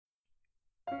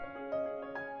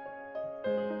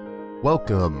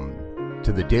Welcome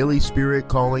to the Daily Spirit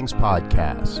Callings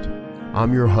Podcast.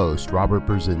 I'm your host, Robert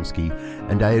Brzezinski,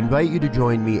 and I invite you to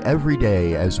join me every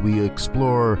day as we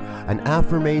explore an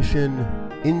affirmation,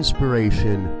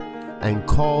 inspiration, and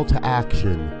call to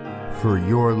action for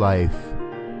your life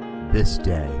this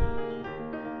day.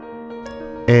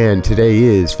 And today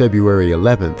is February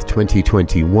 11th,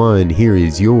 2021. Here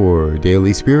is your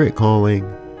Daily Spirit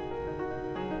Calling.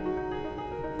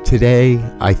 Today,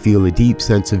 I feel a deep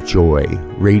sense of joy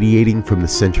radiating from the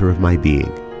center of my being.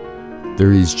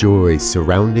 There is joy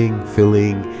surrounding,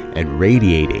 filling, and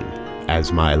radiating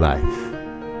as my life.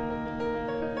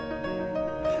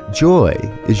 Joy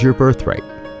is your birthright.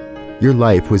 Your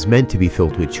life was meant to be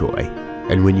filled with joy,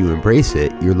 and when you embrace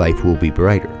it, your life will be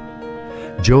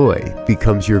brighter. Joy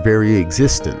becomes your very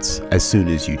existence as soon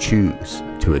as you choose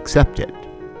to accept it.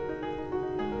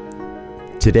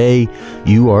 Today,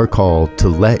 you are called to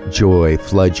let joy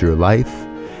flood your life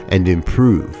and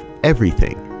improve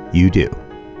everything you do.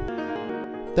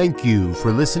 Thank you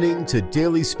for listening to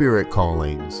Daily Spirit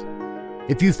Callings.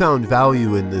 If you found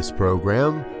value in this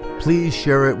program, please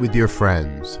share it with your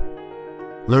friends.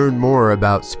 Learn more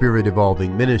about Spirit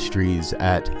Evolving Ministries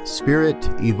at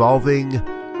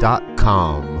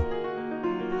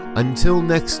spiritevolving.com. Until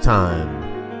next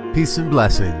time, peace and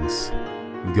blessings.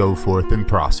 Go forth and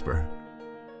prosper.